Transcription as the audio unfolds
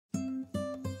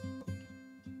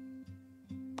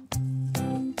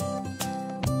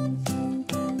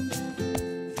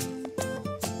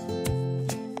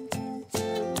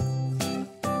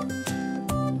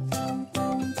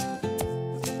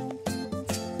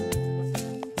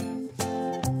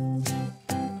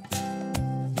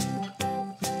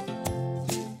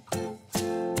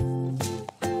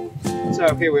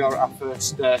So here we are at our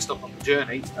first stop on the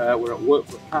journey. We're at Berwick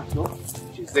Castle,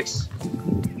 which is this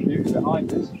view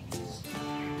behind us.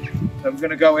 So we're going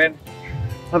to go in,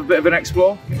 have a bit of an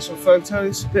explore, get some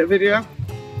photos, a bit of video,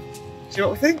 see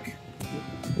what we think.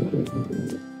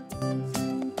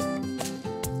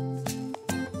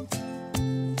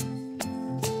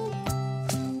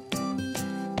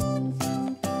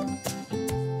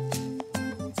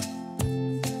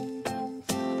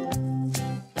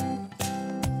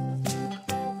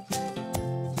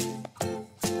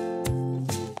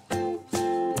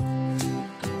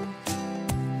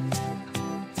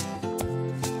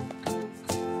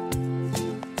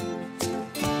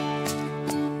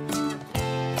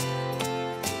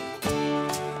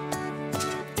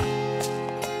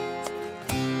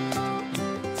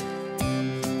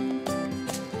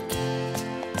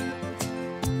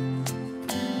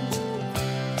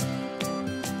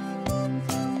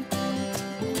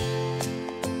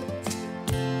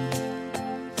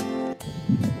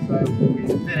 So we've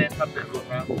been in, had a bit of a look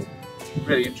around.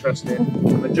 Really interesting.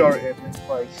 The majority of this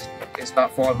place is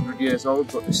about 500 years old,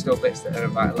 but there's still bits that are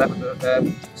about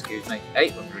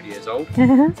 800 years old.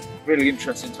 Really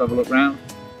interesting to have a look around.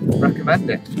 Recommend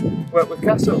it. Berwick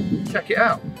Castle, check it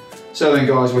out. So then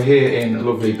guys, we're here in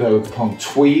lovely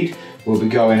Berwick-upon-Tweed. We'll be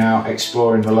going out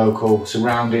exploring the local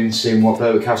surroundings, seeing what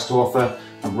Berwick has to offer.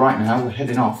 And right now we're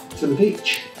heading off to the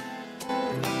beach.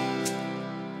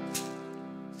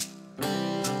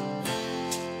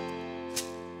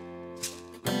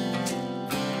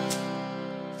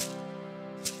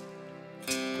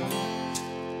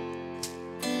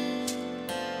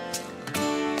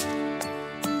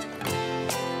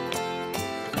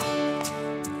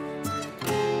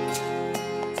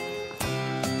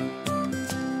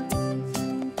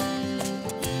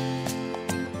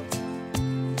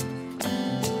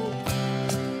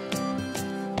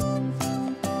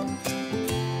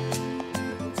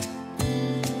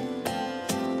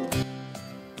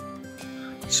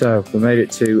 So we made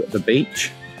it to the beach,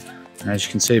 and as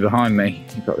you can see behind me,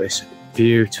 you've got this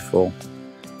beautiful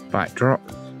backdrop.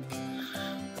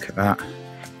 Look at that.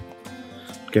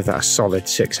 Give that a solid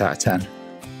 6 out of 10.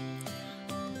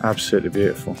 Absolutely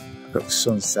beautiful. We've got the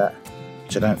sunset,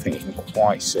 which I don't think you can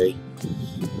quite see.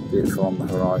 Beautiful on the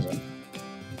horizon.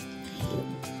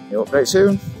 New update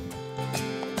soon.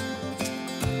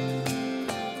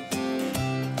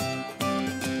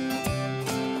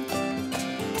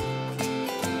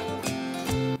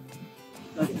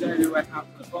 Today we went out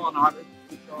to the Barn Island,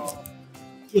 which are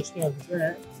just over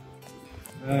there.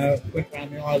 Went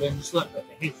around the island, just looked at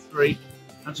the history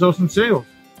and saw some seals.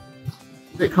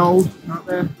 A bit cold out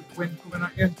there, with the wind coming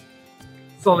at you.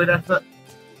 Solid effort,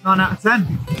 9 out of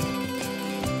 10.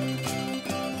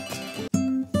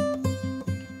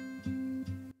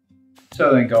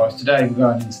 So then guys, today we're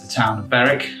going into the town of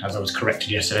Berwick. As I was corrected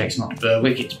yesterday, it's not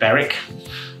Berwick, it's Berwick.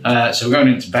 So we're going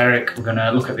into Berwick, we're going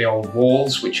to look at the old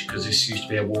walls, because this used to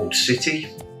be a walled city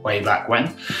way back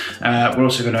when. We're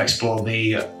also going to explore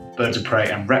the Birds of Prey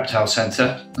and Reptile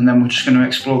Centre, and then we're just going to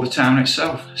explore the town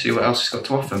itself, see what else it's got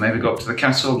to offer. Maybe go up to the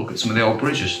castle, look at some of the old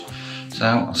bridges. So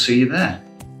I'll see you there.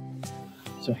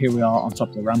 So here we are on top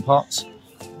of the ramparts.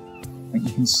 I think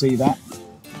you can see that.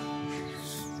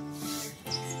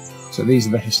 So these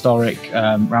are the historic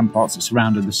ramparts that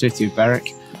surrounded the city of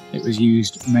Berwick. It was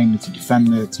used mainly to defend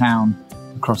the town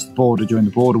across the border during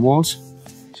the border wars.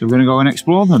 So we're going to go and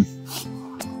explore them.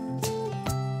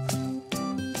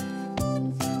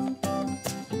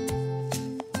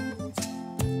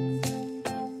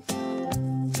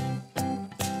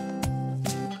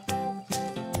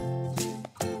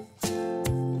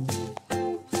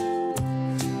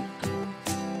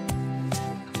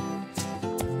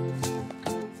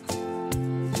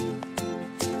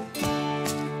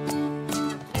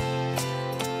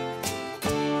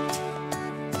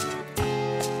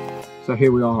 So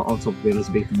here we are on top of the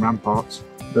Elizabethan ramparts.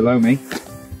 Below me,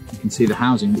 you can see the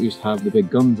housing that used to have the big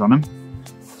guns on them.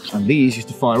 And these used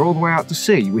to fire all the way out to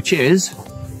sea, which is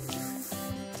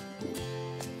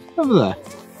over there.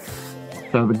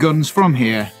 So the guns from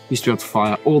here used to be able to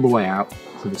fire all the way out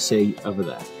to the sea over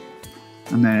there.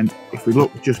 And then if we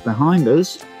look just behind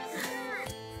us,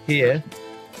 here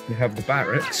we have the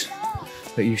barracks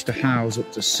that used to house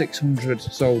up to 600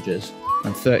 soldiers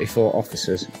and 34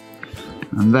 officers.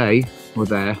 And they were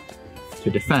there to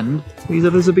defend these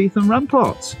Elizabethan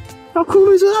ramparts. How cool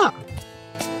is that?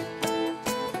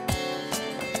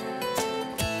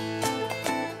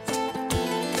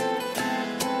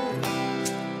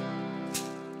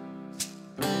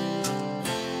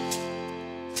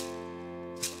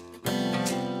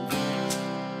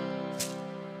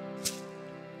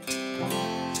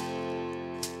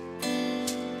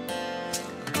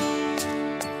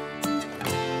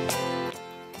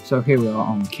 So here we are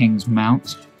on King's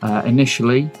Mount.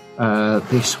 Initially,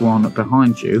 this one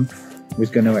behind you was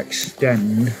going to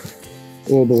extend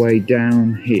all the way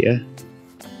down here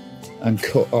and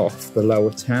cut off the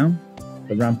lower town.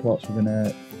 The ramparts were going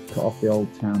to cut off the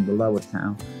old town, the lower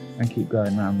town, and keep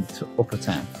going around the upper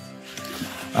town.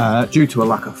 Due to a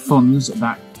lack of funds,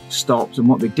 that stopped, and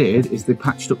what they did is they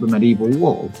patched up the medieval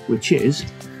wall, which is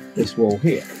this wall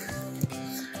here.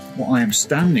 What I am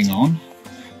standing on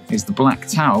is the Black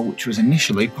Tower, which was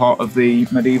initially part of the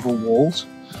medieval walls,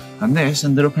 and this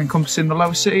ended up encompassing the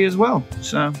lower city as well.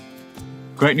 So,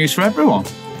 great news for everyone.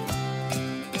 So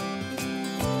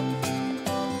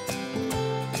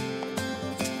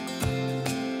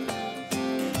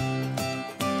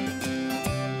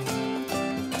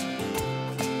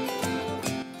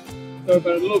we've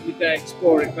had a lovely day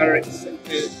exploring Berwick,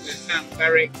 the town of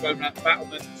Berwick, going around the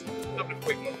battlements, having a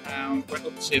quick look around, went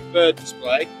up to see a bird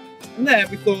display, and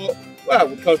then we thought, well,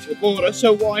 we'll go to the border,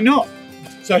 so why not?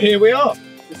 So here we are.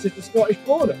 This is the Scottish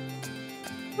border.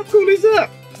 How cool is that?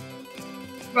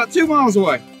 About 2 miles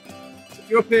away. If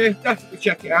you're up here, definitely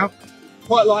check it out.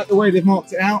 Quite like the way they've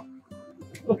marked it out.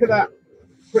 Look at that.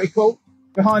 Pretty cool.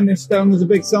 Behind this stone there's a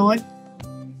big sign.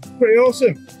 Pretty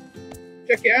awesome.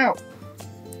 Check it out.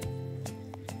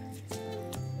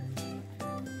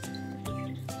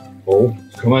 Oh,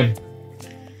 come on.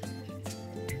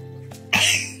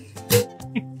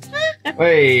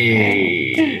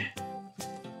 Hey.